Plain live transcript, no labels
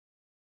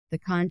the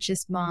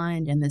conscious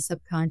mind and the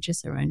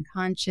subconscious or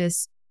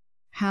unconscious,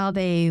 how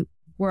they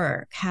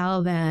work,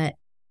 how that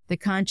the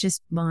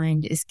conscious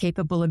mind is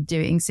capable of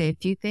doing, say, a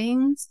few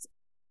things.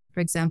 For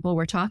example,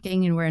 we're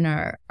talking and we're in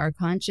our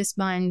conscious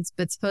minds,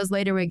 but suppose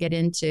later we get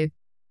into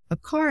a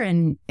car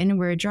and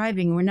we're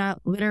driving, we're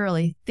not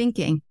literally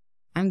thinking,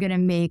 I'm going to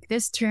make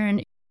this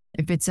turn.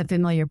 If it's a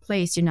familiar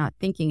place, you're not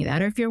thinking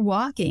that. Or if you're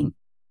walking,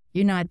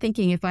 you're not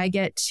thinking, if I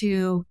get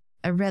to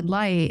a red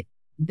light,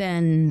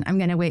 then I'm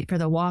going to wait for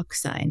the walk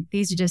sign.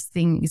 These are just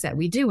things that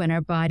we do when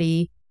our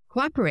body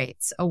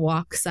cooperates. A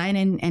walk sign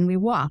and we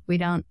walk. We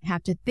don't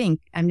have to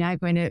think, I'm not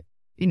going to,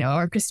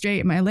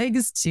 orchestrate my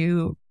legs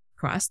to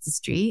cross the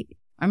street.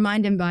 Our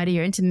mind and body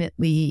are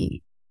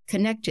intimately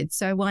connected.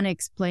 So I want to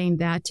explain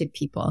that to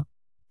people.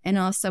 And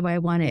also I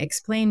want to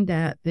explain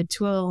that the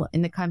tool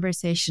in the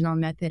conversational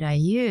method I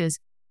use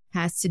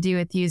has to do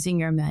with using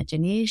your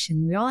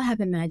imagination. We all have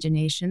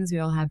imaginations. We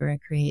all have our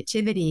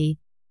creativity.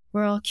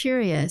 We're all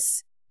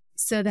curious.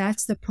 So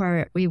that's the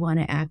part we want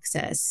to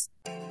access.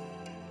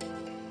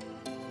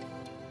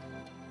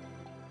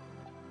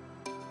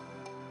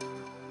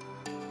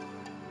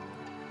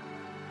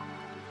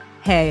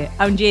 Hey,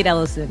 I'm Jade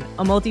Ellison,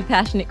 a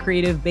multi-passionate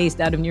creative based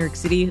out of New York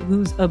City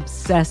who's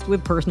obsessed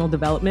with personal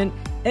development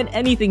and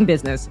anything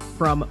business,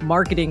 from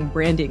marketing,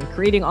 branding,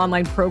 creating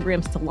online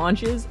programs to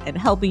launches, and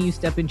helping you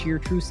step into your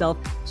true self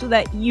so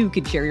that you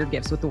can share your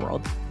gifts with the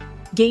world.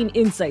 Gain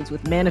insights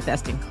with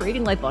manifesting,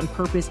 creating life on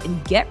purpose,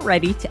 and get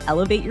ready to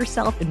elevate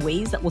yourself in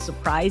ways that will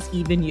surprise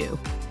even you.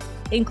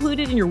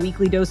 Included in your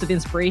weekly dose of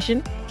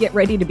inspiration, get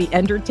ready to be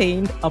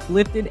entertained,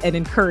 uplifted, and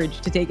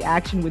encouraged to take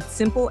action with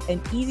simple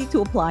and easy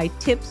to apply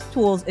tips,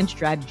 tools, and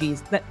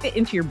strategies that fit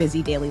into your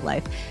busy daily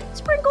life,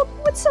 sprinkled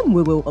with some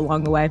woo-woo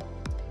along the way.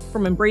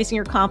 From embracing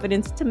your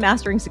confidence to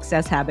mastering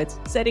success habits,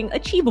 setting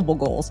achievable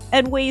goals,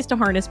 and ways to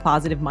harness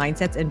positive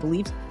mindsets and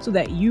beliefs so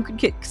that you can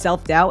kick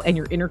self-doubt and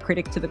your inner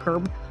critic to the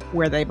curb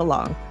where they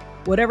belong.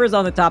 Whatever's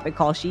on the topic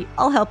call sheet,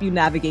 I'll help you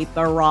navigate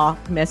the raw,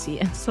 messy,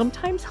 and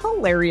sometimes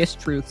hilarious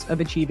truths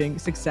of achieving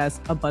success,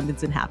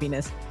 abundance, and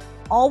happiness,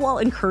 all while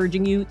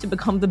encouraging you to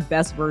become the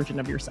best version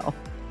of yourself.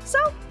 So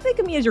think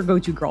of me as your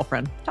go-to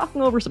girlfriend,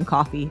 talking over some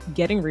coffee,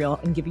 getting real,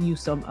 and giving you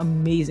some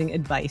amazing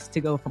advice to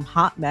go from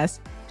hot mess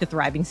to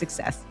thriving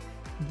success.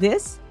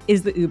 This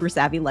is the Uber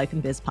Savvy Life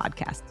and Biz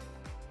podcast.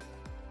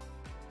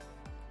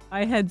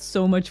 I had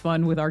so much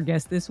fun with our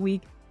guest this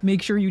week.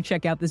 Make sure you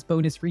check out this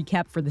bonus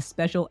recap for the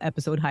special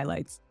episode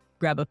highlights.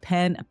 Grab a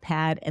pen, a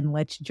pad, and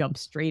let's jump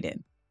straight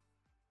in.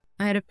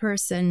 I had a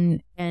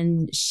person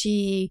and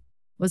she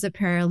was a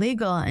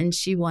paralegal and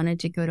she wanted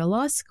to go to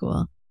law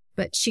school,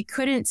 but she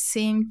couldn't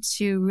seem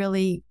to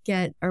really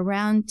get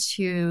around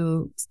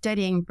to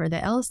studying for the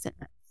LSAT.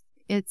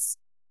 It's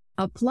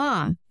a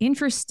flaw.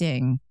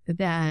 Interesting.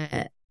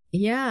 But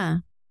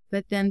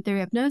then through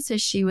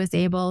hypnosis, she was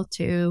able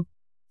to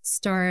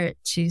start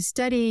to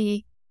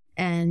study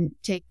and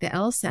take the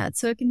LSAT.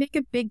 So it can make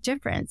a big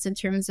difference in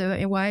terms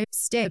of why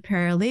stay a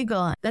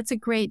paralegal. That's a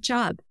great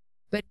job.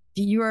 But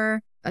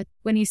you're a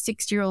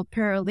 26-year-old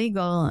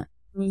paralegal,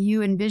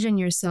 you envision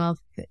yourself,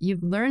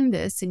 you've learned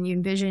this and you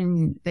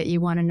envision that you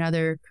want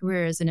another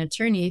career as an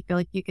attorney. You feel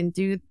like you can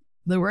do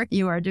the work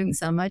you are doing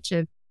so much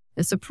of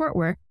the support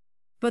work.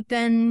 But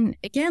then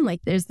again,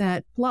 there's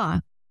that flaw.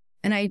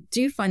 And I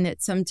do find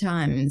that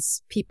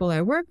sometimes people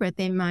I work with,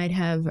 they might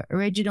have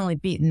originally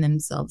beaten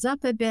themselves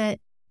up a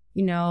bit.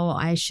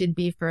 I should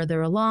be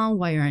further along.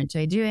 Why aren't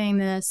I doing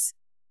this?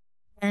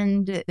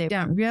 And they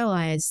don't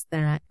realize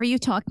that. Are you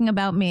talking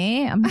about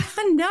me? No,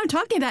 I'm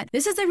talking about,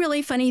 this is a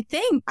really funny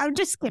thing. I'm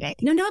just kidding.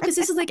 No, because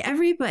this is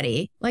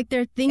everybody.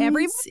 There are things.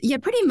 Everybody? Yeah,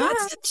 pretty much.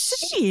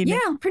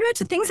 Yeah, pretty much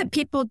the things that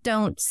people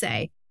don't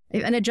say.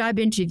 In a job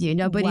interview,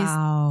 nobody's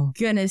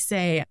going to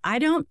say, I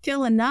don't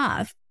feel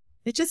enough.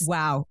 It's just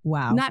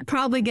not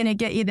probably going to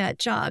get you that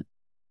job.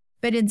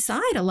 But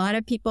inside, a lot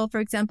of people,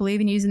 for example,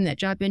 even using that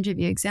job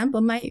interview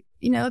example, might,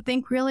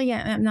 think really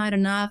I'm not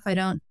enough.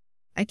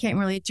 I can't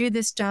really do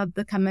this job.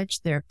 Look how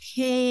much they're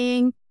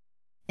paying.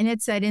 And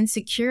it's that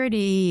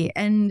insecurity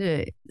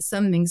and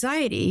some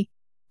anxiety.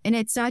 And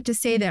it's not to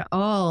say that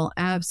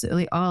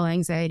absolutely all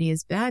anxiety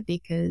is bad,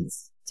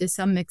 because to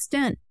some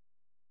extent,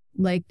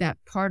 that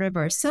part of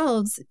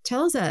ourselves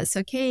tells us,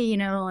 okay,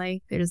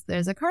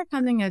 there's a car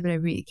coming, I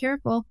better be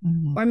careful.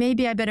 Mm-hmm. Or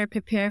maybe I better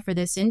prepare for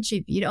this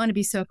interview. You don't want to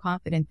be so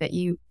confident that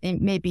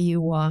maybe you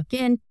walk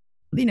in,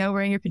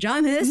 wearing your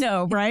pajamas.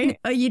 No, right?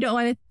 You don't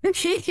want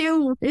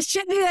to, it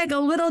should be a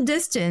little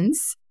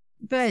distance,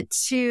 but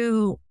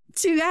to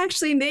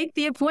actually make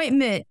the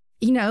appointment,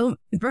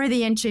 for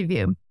the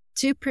interview,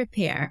 to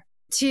prepare,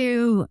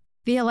 to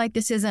feel like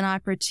this is an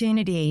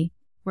opportunity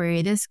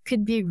where this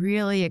could be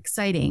really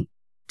exciting.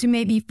 To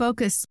maybe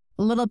focus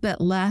a little bit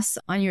less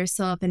on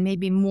yourself and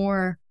maybe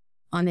more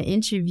on the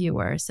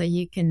interviewer, so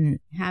you can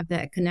have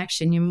that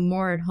connection. You're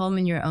more at home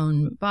in your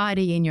own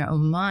body, in your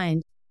own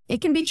mind.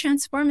 It can be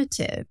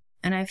transformative.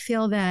 And I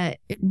feel that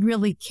it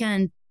really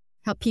can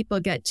help people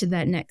get to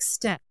that next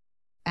step.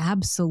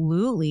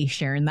 Absolutely,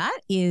 Sharon.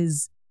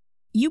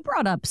 You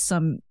brought up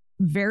some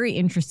very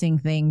interesting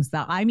things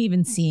that I'm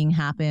even seeing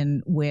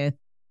happen with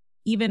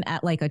even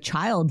at like a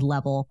child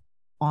level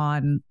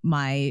on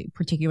my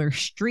particular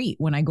street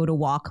when I go to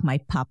walk my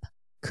pup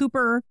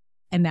Cooper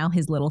and now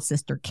his little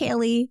sister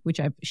Kaylee, which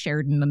I've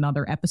shared in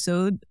another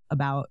episode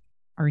about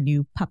our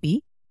new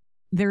puppy.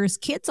 There's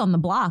kids on the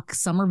block.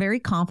 Some are very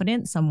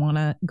confident. Some want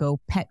to go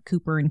pet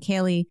Cooper and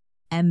Kaylee.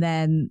 And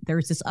then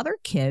there's this other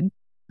kid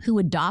who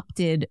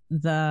adopted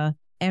the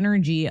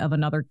energy of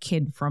another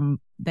kid from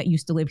that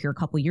used to live here a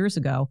couple of years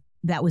ago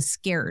that was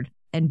scared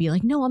and be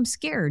like, no, I'm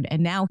scared.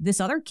 And now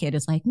this other kid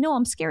is like, no,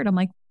 I'm scared. I'm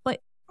like,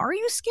 but are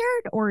you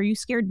scared? Or are you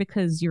scared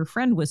because your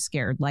friend was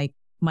scared? Like,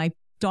 my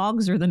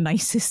dogs are the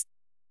nicest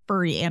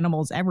furry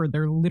animals ever.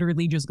 They're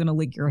literally just going to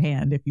lick your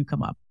hand if you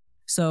come up.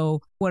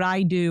 So what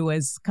I do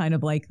is kind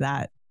of like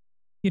that,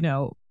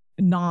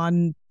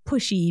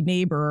 non-pushy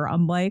neighbor.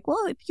 I'm like,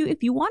 well,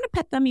 if you want to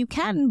pet them, you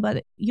can,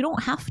 but you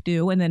don't have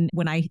to. And then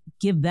when I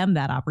give them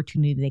that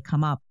opportunity, they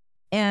come up.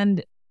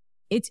 And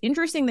it's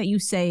interesting that you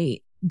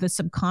say the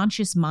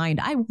subconscious mind.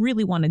 I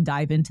really want to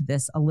dive into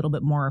this a little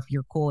bit more if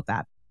you're cool with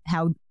that.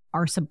 How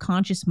our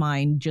subconscious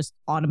mind just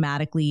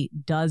automatically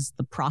does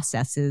the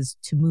processes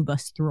to move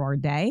us through our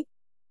day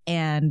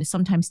and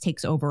sometimes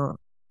takes over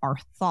our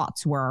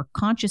thoughts, where our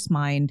conscious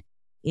mind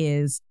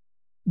is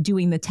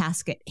doing the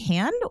task at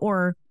hand,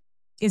 or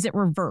is it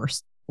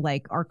reversed?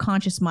 Like our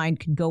conscious mind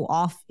could go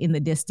off in the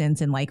distance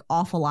and like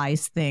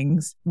awfulize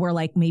things, where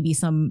like maybe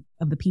some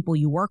of the people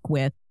you work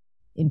with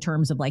in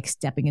terms of like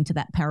stepping into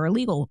that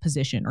paralegal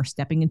position or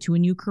stepping into a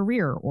new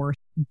career or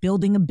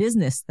building a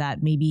business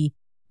that maybe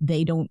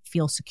they don't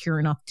feel secure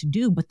enough to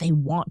do, but they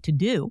want to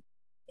do.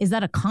 Is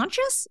that a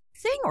conscious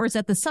thing, or is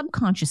that the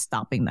subconscious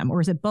stopping them, or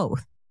is it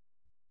both?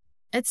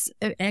 It's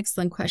an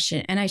excellent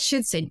question. And I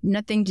should say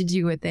nothing to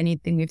do with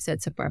anything we've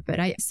said so far, but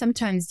I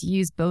sometimes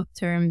use both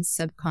terms,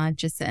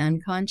 subconscious and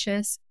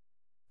unconscious,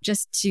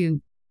 just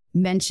to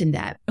mention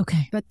that.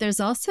 Okay. But there's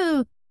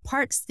also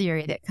parts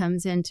theory that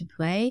comes into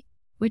play,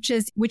 which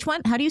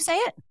one? How do you say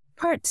it?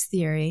 Parts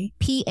theory.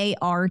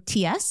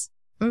 P-A-R-T-S?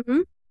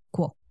 Mm-hmm.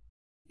 Cool.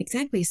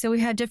 Exactly. So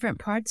we have different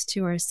parts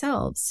to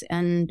ourselves,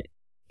 and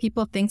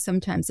people think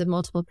sometimes of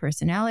multiple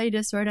personality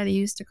disorder, they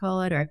used to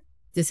call it, or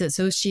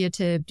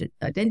dissociative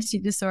identity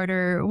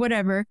disorder, or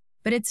whatever,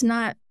 but it's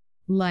not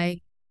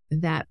like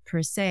that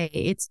per se.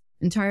 It's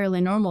entirely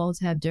normal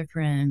to have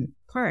different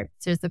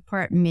parts. There's the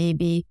part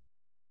maybe,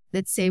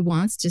 let's say,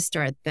 wants to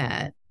start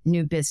that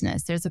new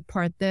business. There's a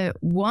part that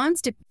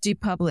wants to do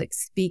public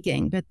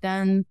speaking, but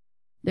then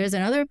there's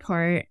another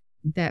part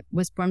that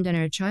was formed in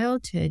our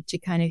childhood to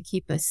kind of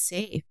keep us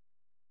safe.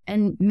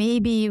 And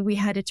maybe we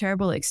had a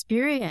terrible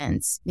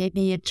experience.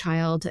 Maybe a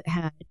child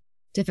had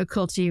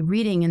difficulty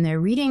reading in their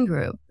reading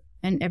group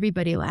and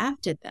everybody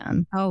laughed at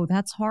them. Oh,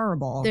 that's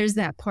horrible. There's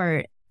that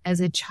part as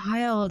a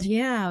child,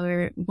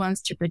 where it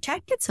wants to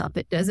protect itself.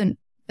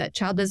 That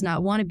child does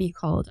not want to be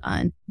called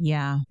on.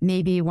 Yeah.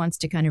 Maybe wants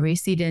to kind of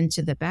recede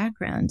into the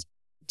background.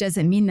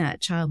 Doesn't mean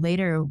that child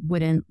later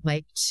wouldn't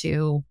like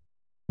to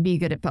be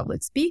good at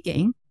public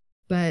speaking,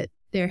 but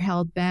they're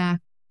held back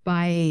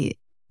by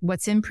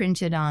what's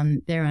imprinted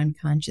on their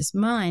unconscious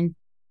mind,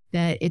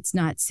 that it's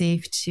not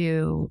safe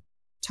to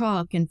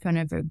talk in front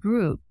of a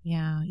group.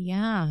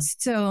 Yeah.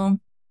 So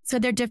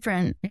they're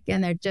different.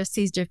 Again, they're just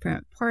these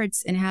different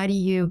parts. And how do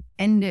you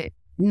end it?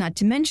 Not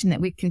to mention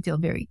that we can feel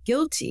very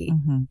guilty.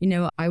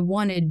 Mm-hmm. I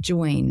want to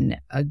join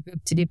a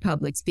group to do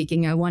public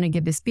speaking. I want to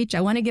give a speech.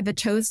 I want to give a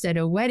toast at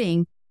a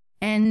wedding.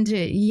 And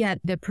yet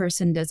the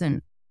person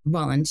doesn't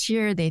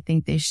volunteer. They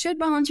think they should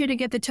volunteer to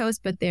give the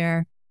toast, but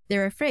they're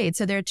afraid.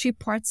 So there are two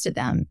parts to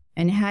them.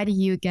 And how do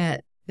you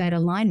get that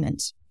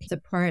alignment? The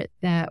part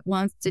that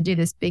wants to do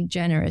this big,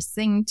 generous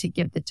thing to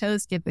give the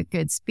toast, give a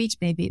good speech,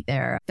 maybe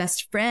their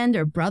best friend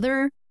or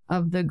brother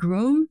of the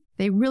groom.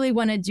 They really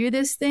want to do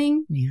this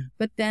thing. Yeah.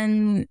 But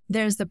then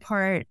there's the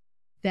part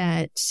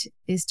that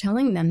is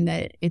telling them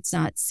that it's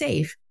not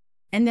safe.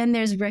 And then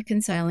there's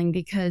reconciling,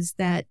 because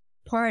that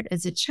part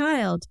as a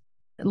child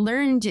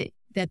learned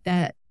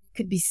that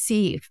could be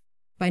safe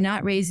by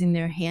not raising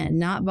their hand,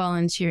 not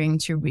volunteering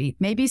to read,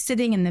 maybe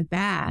sitting in the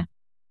back.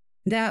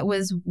 That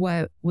was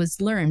what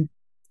was learned.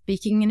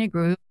 Speaking in a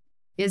group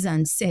is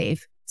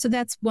unsafe. So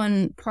that's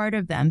one part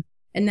of them.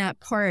 And that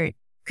part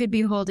could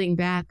be holding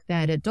back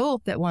that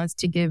adult that wants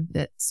to give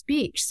the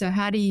speech. So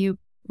how do you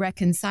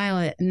reconcile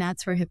it? And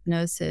that's where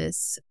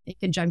hypnosis, in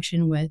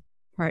conjunction with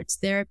parts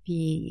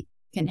therapy,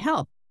 can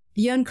help.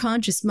 The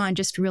unconscious mind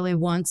just really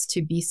wants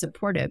to be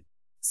supportive.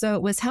 So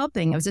it was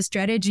helping. It was a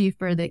strategy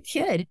for the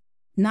kid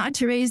not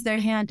to raise their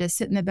hand, to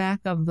sit in the back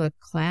of the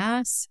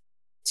class,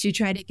 to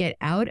try to get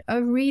out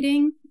of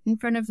reading in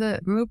front of the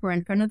group or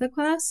in front of the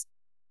class.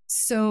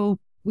 So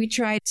we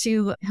try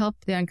to help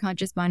the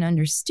unconscious mind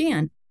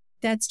understand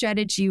that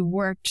strategy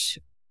worked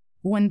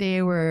when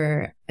they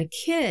were a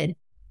kid,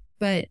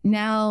 but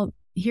now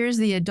here's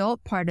the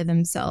adult part of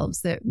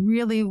themselves that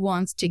really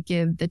wants to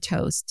give the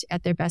toast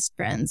at their best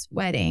friend's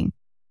wedding.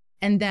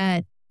 And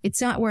that it's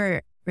not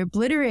we're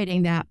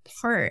obliterating that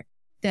part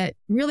that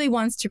really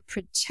wants to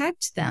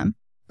protect them,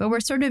 but we're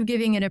sort of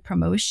giving it a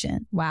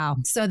promotion. Wow.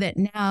 So that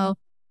now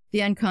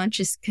the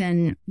unconscious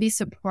can be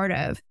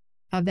supportive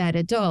of that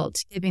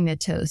adult giving the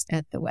toast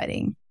at the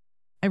wedding.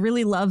 I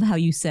really love how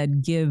you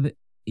said give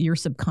your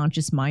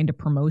subconscious mind a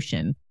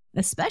promotion,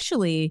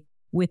 especially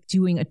with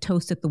doing a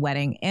toast at the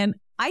wedding. And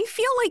I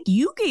feel like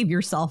you gave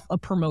yourself a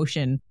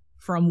promotion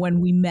from when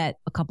we met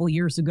a couple of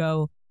years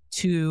ago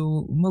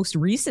to most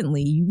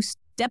recently. You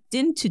stepped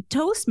into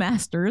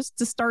Toastmasters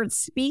to start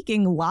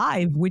speaking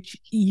live, which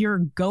you're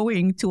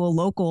going to a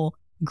local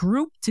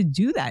group to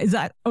do that. Is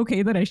that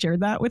okay that I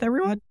shared that with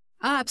everyone?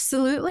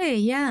 Absolutely.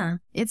 Yeah.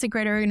 It's a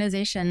great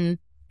organization.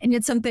 And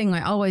it's something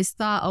I always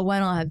thought, oh,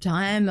 when I'll have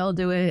time, I'll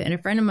do it. And a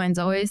friend of mine's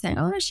always saying,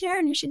 oh,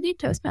 Sharon, you should do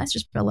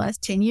Toastmasters for the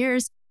last 10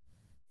 years.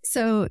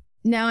 So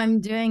now I'm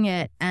doing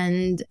it.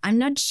 And I'm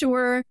not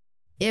sure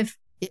if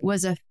it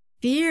was a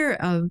fear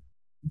of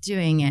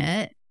doing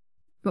it,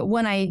 but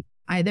when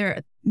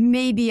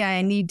maybe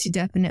I need to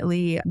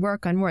definitely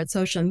work on more at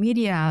social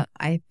media,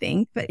 I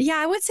think. But yeah,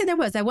 I would say there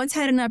was. I once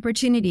had an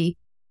opportunity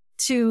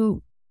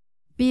to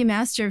be a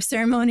master of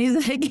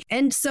ceremonies.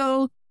 And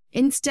so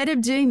instead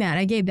of doing that,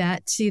 I gave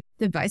that to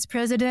the vice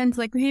president,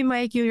 like, hey,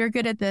 Mike, you're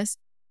good at this.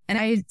 And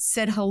I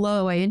said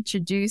hello. I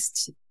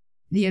introduced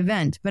the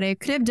event, but I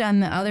could have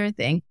done the other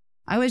thing.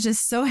 I was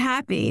just so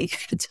happy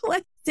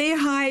to say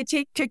hi,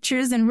 take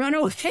pictures and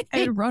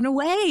run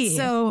away.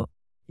 So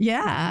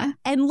yeah.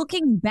 And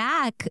looking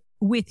back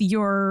with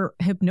your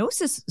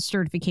hypnosis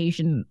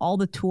certification, all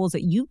the tools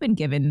that you've been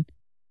given,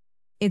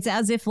 it's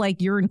as if like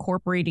you're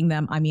incorporating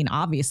them. I mean,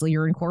 obviously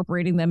you're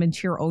incorporating them into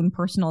your own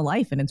personal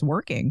life and it's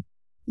working.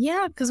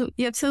 Yeah, because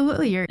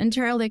absolutely, you're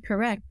entirely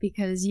correct,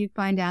 because you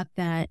find out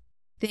that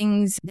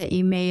things that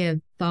you may have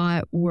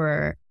thought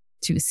were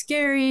too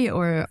scary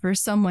or for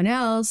someone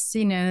else,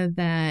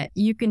 that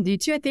you can do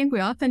too. I think we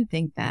often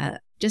think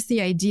that just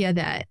the idea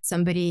that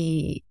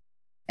somebody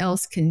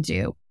else can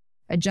do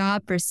a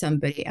job for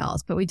somebody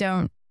else, but we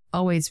don't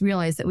always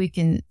realize that we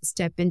can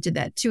step into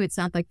that too. It's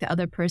not like the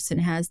other person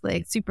has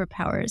like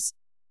superpowers.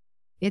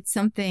 It's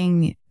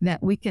something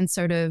that we can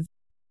sort of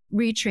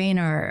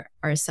retrain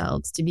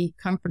ourselves to be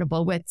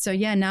comfortable with. So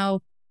yeah, now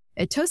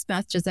at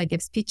Toastmasters, I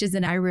give speeches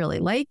and I really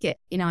like it.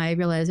 I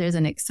realize there's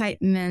an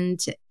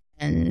excitement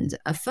and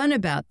a fun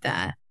about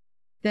that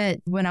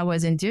when I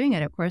wasn't doing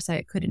it, of course,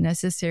 I couldn't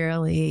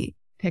necessarily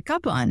pick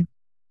up on.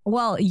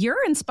 Well,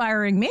 you're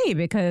inspiring me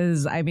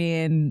because, I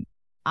mean,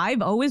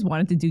 I've always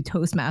wanted to do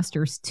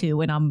Toastmasters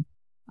too. And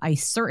I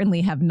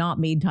certainly have not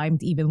made time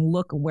to even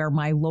look where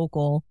my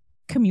local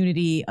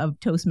community of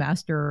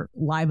Toastmaster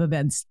live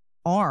events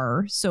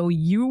are. So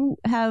you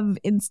have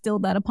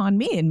instilled that upon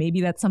me. And maybe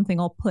that's something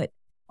I'll put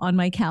on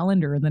my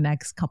calendar in the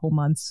next couple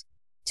months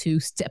to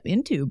step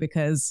into,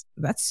 because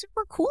that's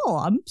super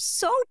cool. I'm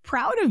so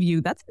proud of you.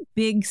 That's a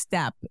big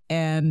step.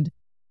 And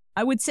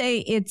I would say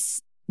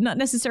it's not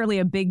necessarily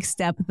a big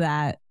step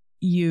that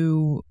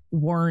you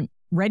weren't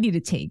ready to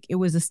take. It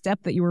was a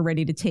step that you were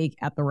ready to take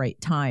at the right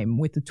time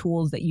with the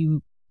tools that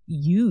you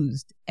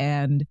used.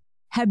 And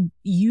have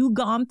you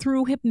gone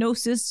through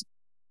hypnosis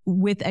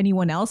with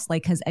anyone else?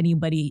 Like, has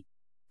anybody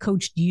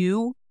coached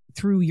you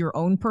through your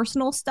own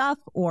personal stuff,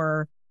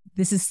 or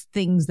this is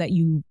things that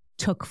you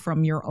took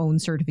from your own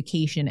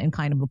certification and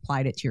kind of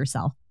applied it to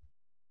yourself?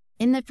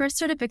 In the first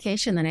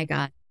certification that I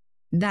got,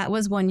 that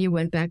was when you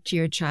went back to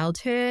your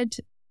childhood.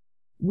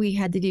 We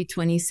had to do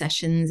 20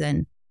 sessions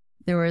and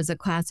there was a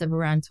class of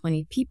around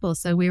 20 people.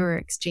 So we were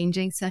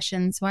exchanging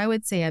sessions. So I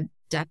would say I've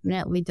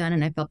definitely done,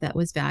 and I felt that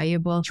was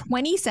valuable.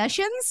 20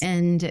 sessions?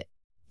 And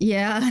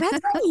yeah.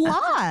 That's a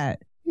lot.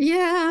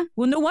 Yeah.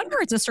 Well, no wonder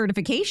it's a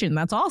certification.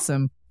 That's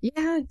awesome.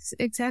 Yeah,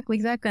 exactly.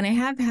 And I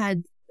have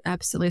had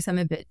absolutely some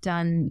of it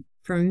done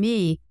for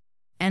me.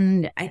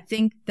 And I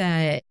think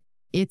that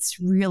it's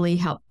really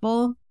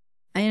helpful.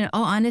 And in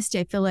all honesty,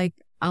 I feel like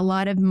a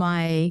lot of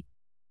my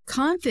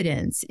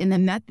confidence in the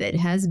method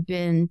has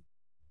been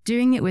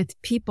doing it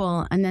with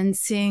people and then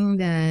seeing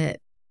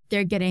that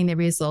they're getting the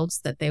results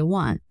that they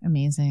want.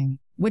 Amazing.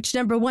 Which,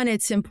 number one,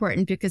 it's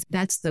important because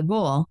that's the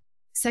goal.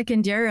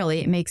 Secondarily,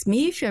 it makes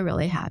me feel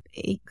really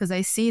happy because I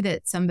see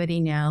that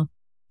somebody now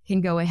can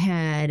go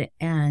ahead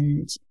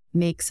and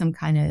make some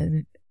kind of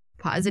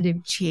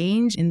positive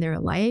change in their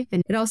life.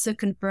 And it also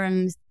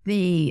confirms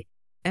the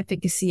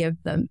efficacy of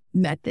the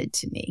method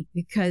to me,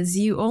 because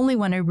you only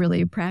want to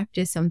really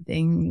practice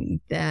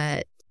something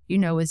that you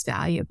know is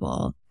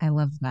valuable. I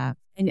love that.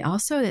 And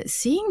also that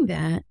seeing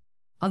that,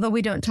 although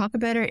we don't talk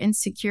about our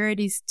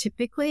insecurities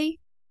typically,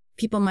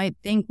 people might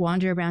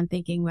wander around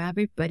thinking, well,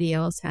 everybody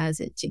else has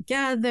it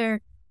together.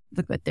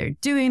 Look what they're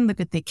doing. Look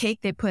at the cake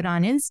they put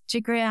on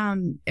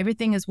Instagram.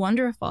 Everything is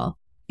wonderful.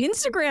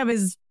 Instagram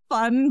is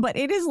fun, but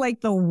it is like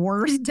the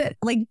worst.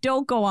 Like,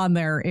 don't go on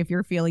there if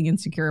you're feeling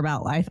insecure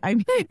about life. I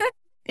mean,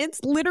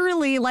 it's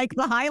literally like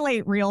the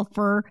highlight reel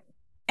for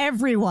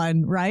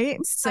everyone, right?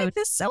 So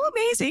it's so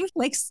amazing.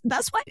 Like,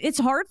 that's why it's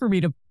hard for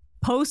me to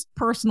post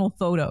personal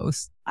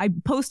photos. I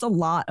post a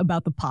lot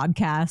about the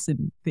podcast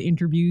and the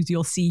interviews.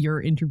 You'll see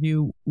your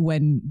interview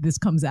when this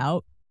comes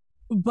out.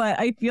 But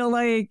I feel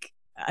like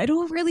I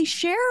don't really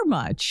share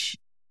much.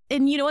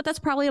 And you know what? That's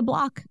probably a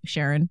block,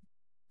 Sharon.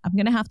 I'm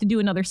going to have to do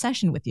another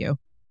session with you.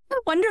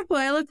 Oh, wonderful.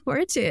 I look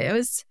forward to it. It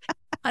was a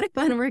lot of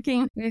fun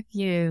working with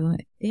you.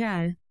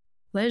 Yeah.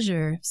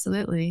 Pleasure.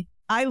 Absolutely.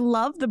 I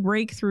love the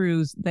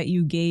breakthroughs that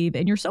you gave,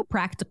 and you're so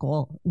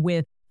practical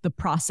with the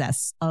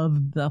process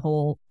of the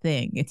whole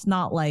thing. It's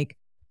not like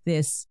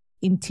this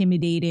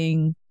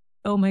intimidating,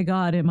 oh my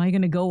God, am I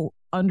going to go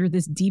under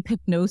this deep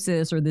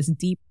hypnosis or this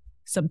deep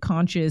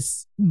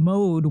subconscious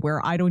mode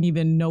where I don't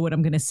even know what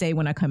I'm going to say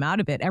when I come out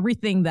of it.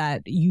 Everything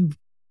that you've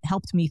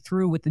helped me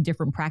through with the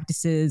different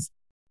practices.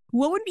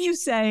 What would you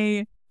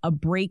say a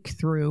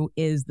breakthrough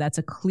is that's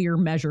a clear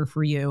measure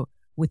for you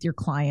with your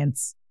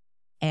clients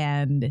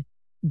and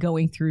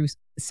going through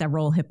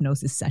several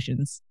hypnosis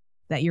sessions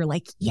that you're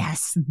like,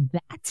 yes,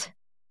 that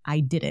I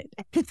did it?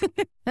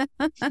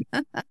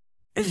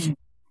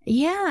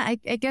 Yeah,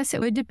 I guess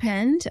it would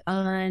depend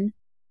on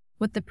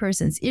what the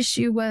person's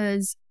issue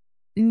was.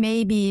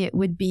 Maybe it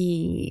would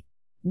be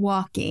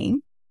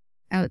walking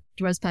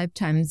outdoors 5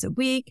 times a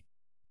week.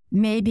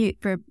 Maybe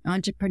for an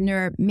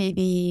entrepreneur,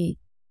 maybe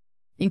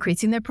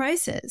increasing their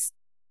prices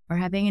or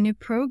having a new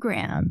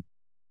program.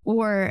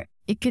 Or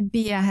it could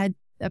be, I had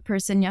a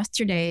person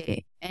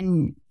yesterday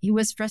and he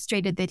was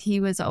frustrated that he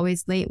was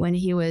always late when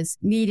he was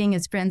meeting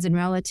his friends and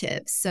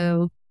relatives.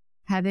 So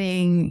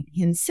having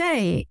him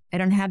say, I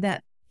don't have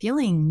that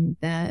feeling,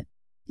 that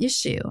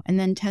issue, and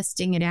then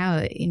testing it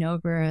out,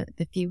 over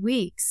the few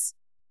weeks.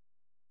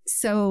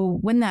 So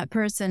when that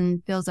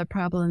person feels a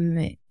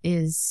problem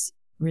is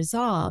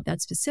resolved,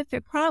 that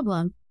specific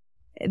problem,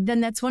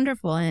 then that's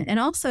wonderful. And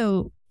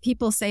also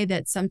people say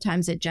that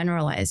sometimes it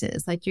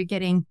generalizes, like you're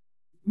getting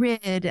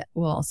rid,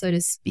 well, so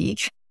to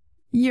speak,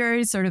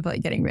 you're sort of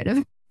like getting rid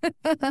of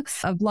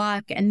a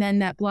block. And then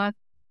that block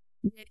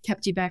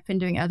kept you back from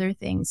doing other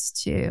things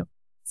too.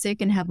 So you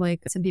can have,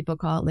 like, some people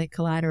call it like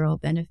collateral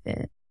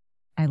benefit.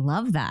 I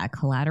love that.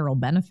 Collateral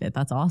benefit.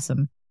 That's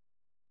awesome.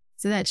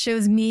 So that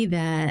shows me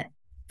that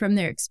from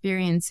their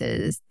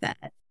experiences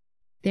that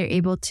they're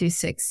able to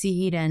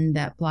succeed and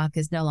that block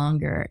is no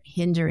longer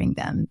hindering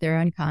them. Their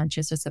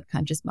unconscious or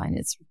subconscious mind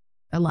is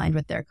aligned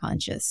with their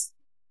conscious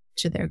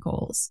to their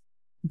goals.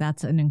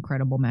 That's an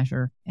incredible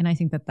measure. And I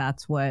think that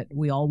that's what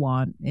we all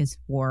want, is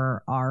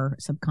for our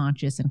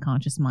subconscious and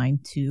conscious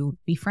mind to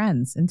be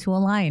friends and to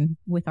align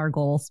with our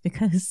goals,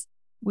 because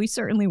we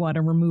certainly want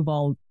to remove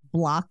all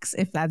blocks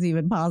if that's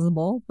even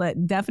possible,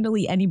 but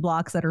definitely any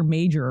blocks that are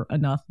major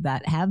enough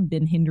that have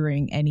been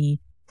hindering any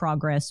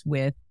progress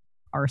with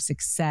our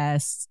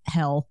success,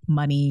 health,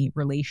 money,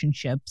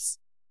 relationships.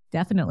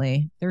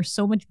 Definitely. There's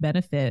so much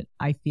benefit,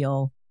 I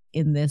feel,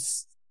 in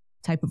this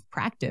type of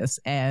practice.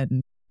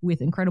 And with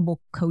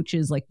incredible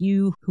coaches like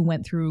you who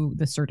went through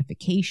the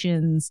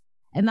certifications.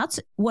 And that's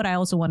what I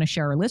also want to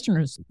share our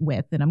listeners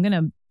with. And I'm going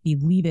to be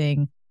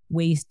leaving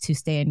ways to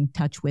stay in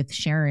touch with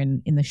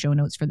Sharon in the show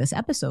notes for this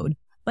episode.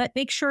 But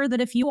make sure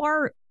that if you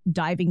are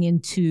diving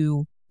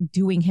into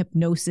doing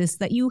hypnosis,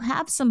 that you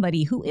have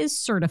somebody who is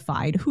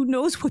certified, who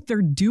knows what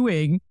they're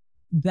doing,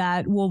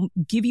 that will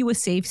give you a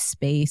safe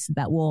space,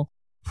 that will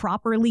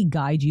properly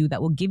guide you,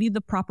 that will give you the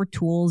proper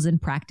tools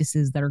and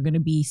practices that are going to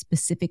be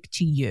specific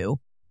to you.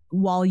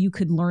 While you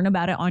could learn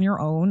about it on your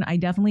own, I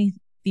definitely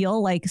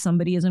feel like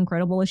somebody as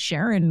incredible as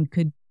Sharon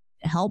could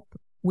help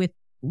with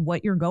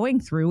what you're going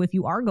through if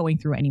you are going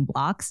through any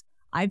blocks.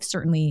 I've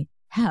certainly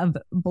have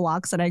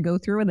blocks that I go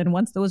through. And then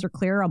once those are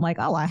clear, I'm like,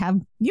 oh, I have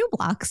new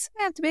blocks.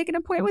 I have to make an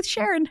appointment with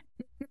Sharon.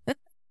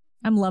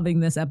 I'm loving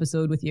this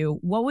episode with you.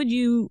 What would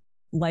you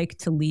like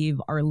to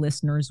leave our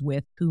listeners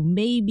with who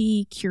may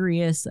be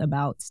curious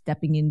about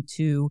stepping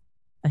into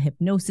a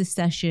hypnosis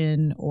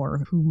session,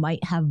 or who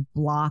might have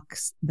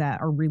blocks that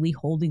are really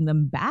holding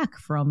them back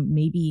from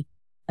maybe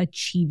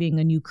achieving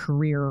a new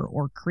career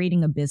or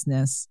creating a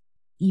business,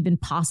 even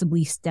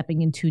possibly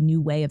stepping into a new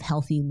way of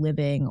healthy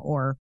living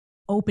or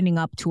opening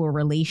up to a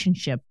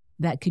relationship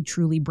that could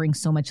truly bring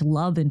so much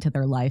love into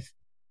their life?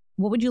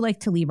 What would you like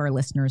to leave our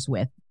listeners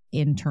with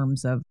in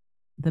terms of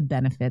the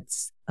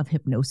benefits of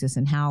hypnosis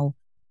and how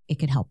it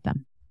could help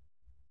them?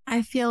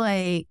 I feel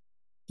like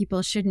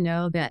people should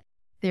know that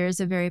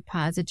there's a very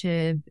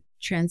positive,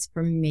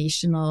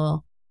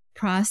 transformational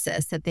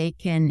process that they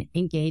can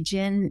engage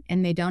in,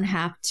 and they don't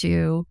have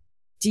to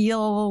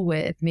deal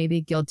with maybe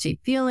guilty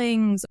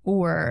feelings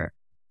or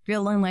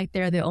feeling like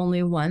they're the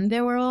only one.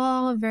 That we're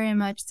all very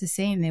much the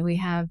same, that we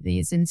have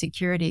these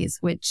insecurities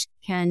which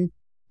can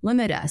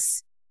limit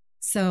us.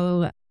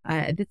 So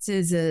this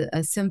is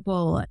a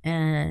simple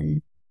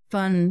and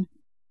fun,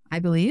 I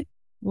believe,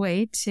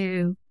 way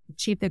to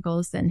achieve the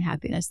goals and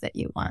happiness that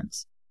you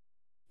want.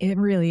 It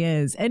really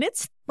is. And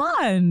it's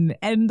fun.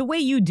 And the way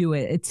you do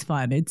it, it's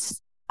fun.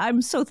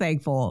 I'm so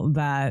thankful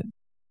that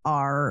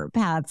our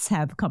paths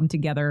have come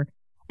together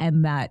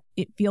and that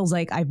it feels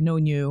like I've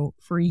known you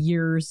for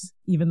years,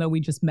 even though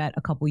we just met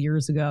a couple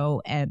years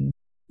ago. And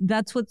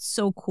that's what's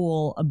so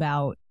cool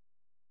about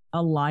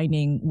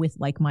aligning with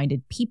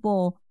like-minded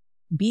people,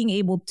 being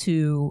able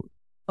to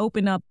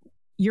open up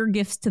your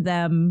gifts to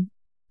them,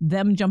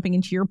 them jumping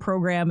into your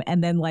program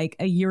and then like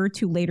a year or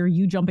two later,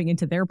 you jumping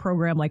into their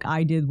program like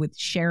I did with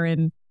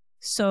Sharon.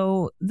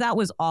 So that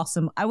was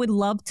awesome. I would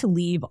love to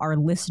leave our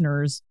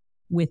listeners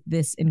with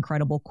this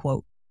incredible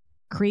quote.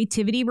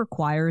 Creativity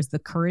requires the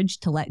courage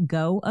to let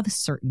go of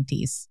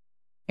certainties.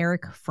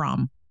 Eric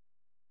Fromm.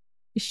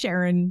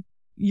 Sharon,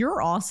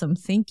 you're awesome.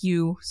 Thank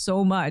you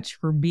so much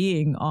for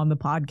being on the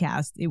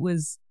podcast. It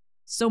was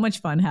so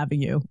much fun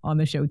having you on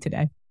the show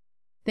today.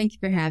 Thank you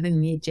for having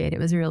me, Jade. It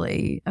was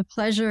really a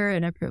pleasure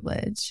and a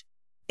privilege.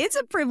 It's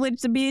a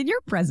privilege to be in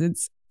your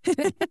presence.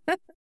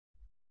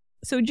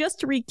 So just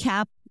to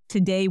recap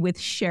today with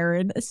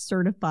Sharon, a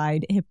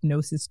certified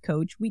hypnosis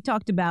coach, we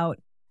talked about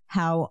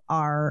how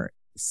our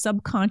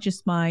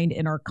subconscious mind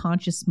and our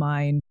conscious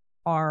mind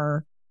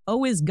are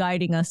always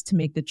guiding us to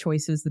make the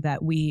choices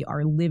that we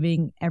are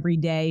living every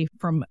day,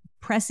 from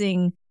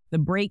pressing the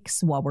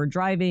brakes while we're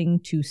driving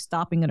to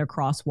stopping at a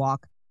crosswalk,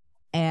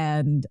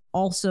 and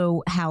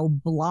also how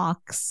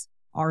blocks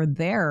are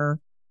there,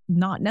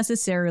 not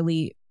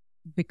necessarily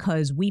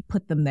because we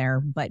put them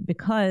there, but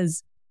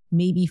because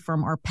maybe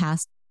from our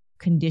past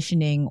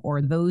conditioning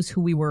or those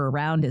who we were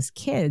around as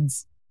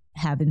kids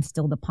have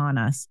instilled upon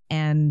us.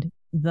 And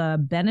the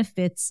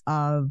benefits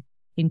of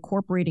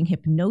incorporating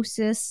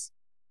hypnosis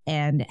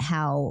and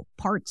how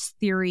parts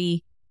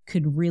theory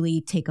could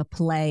really take a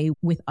play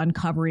with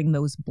uncovering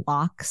those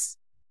blocks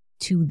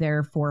to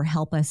therefore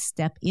help us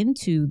step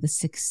into the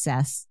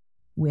success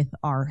with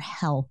our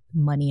health,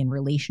 money, and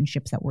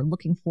relationships that we're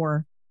looking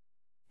for,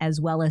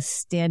 as well as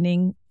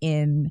standing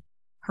in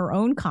her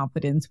own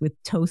confidence with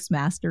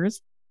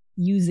Toastmasters,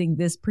 using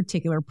this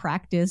particular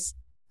practice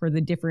for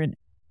the different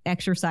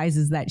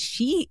exercises that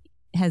she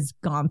has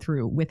gone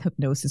through with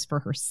hypnosis for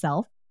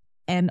herself,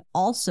 and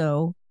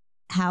also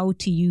how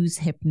to use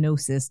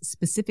hypnosis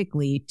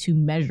specifically to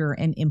measure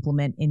and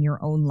implement in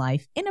your own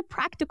life in a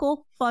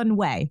practical, fun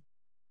way.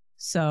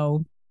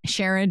 So,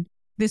 Sharon,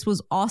 this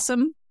was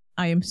awesome.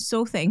 I am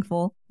so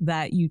thankful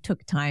that you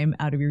took time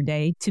out of your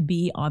day to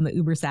be on the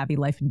Uber Savvy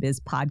Life and Biz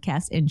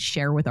podcast and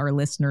share with our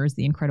listeners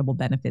the incredible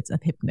benefits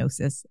of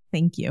hypnosis.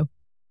 Thank you.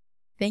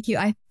 Thank you.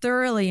 I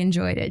thoroughly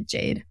enjoyed it,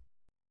 Jade.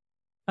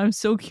 I'm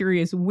so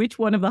curious which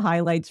one of the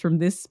highlights from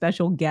this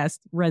special guest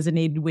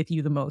resonated with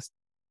you the most.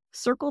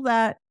 Circle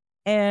that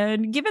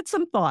and give it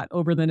some thought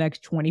over the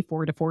next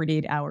 24 to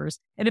 48 hours.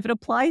 And if it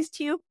applies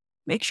to you,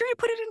 make sure you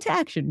put it into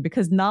action,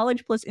 because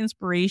knowledge plus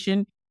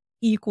inspiration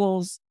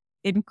equals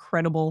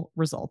incredible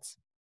results.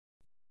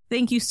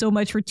 Thank you so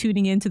much for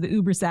tuning in to the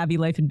Uber Savvy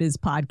Life and Biz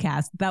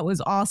podcast. That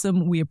was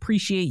awesome. We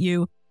appreciate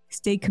you.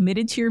 Stay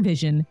committed to your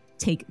vision,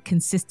 take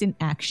consistent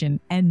action,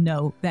 and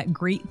know that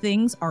great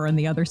things are on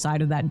the other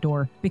side of that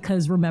door.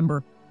 Because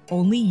remember,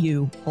 only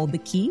you hold the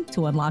key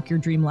to unlock your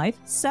dream life.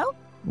 So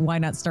why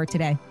not start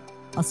today?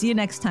 I'll see you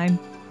next time.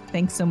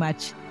 Thanks so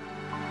much.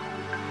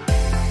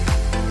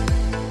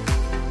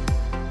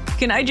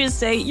 Can I just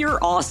say, you're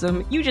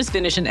awesome. You just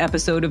finished an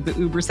episode of the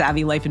Uber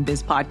Savvy Life and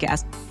Biz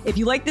podcast. If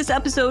you like this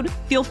episode,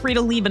 feel free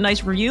to leave a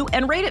nice review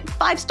and rate it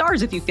 5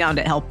 stars if you found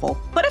it helpful.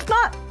 But if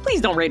not,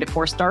 please don't rate it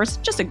 4 stars.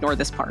 Just ignore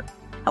this part.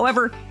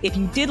 However, if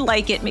you did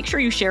like it, make sure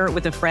you share it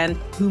with a friend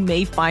who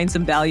may find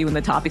some value in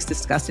the topics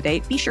discussed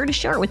today. Be sure to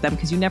share it with them,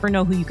 because you never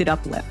know who you could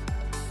uplift.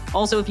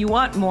 Also, if you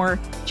want more,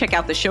 check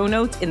out the show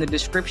notes in the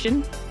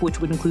description,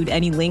 which would include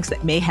any links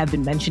that may have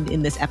been mentioned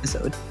in this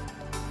episode.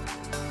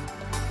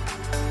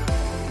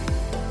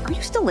 Are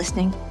you still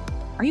listening?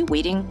 Are you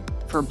waiting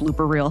for a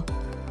blooper reel?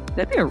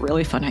 That'd be a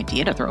really fun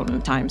idea to throw in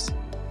at times.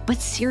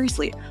 But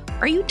seriously,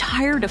 are you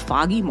tired of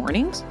foggy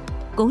mornings?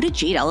 Go to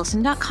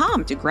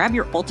jadeellison.com to grab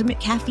your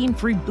ultimate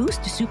caffeine-free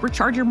boost to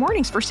supercharge your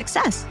mornings for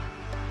success.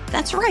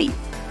 That's right,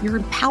 your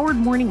empowered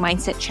morning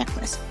mindset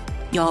checklist.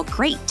 Your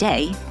great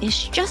day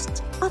is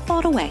just a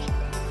thought away.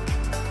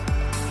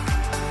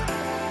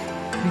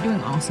 You're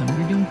doing awesome.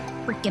 You're doing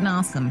freaking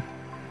awesome.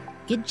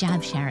 Good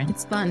job, Sharon.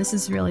 It's fun. This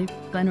is really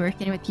fun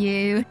working with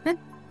you.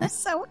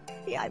 So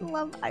yeah, I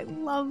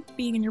love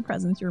being in your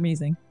presence. You're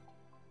amazing.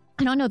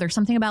 I don't know. There's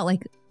something about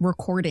like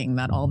recording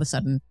that all of a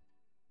sudden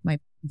my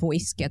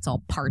voice gets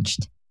all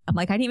parched. I'm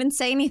like, I didn't even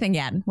say anything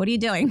yet. What are you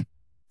doing?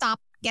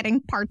 Stop getting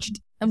parched.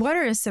 The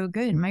water is so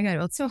good. My God,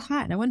 well, it's so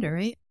hot. No wonder,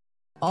 right?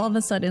 All of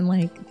a sudden,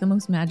 like the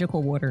most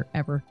magical water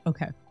ever.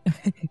 Okay.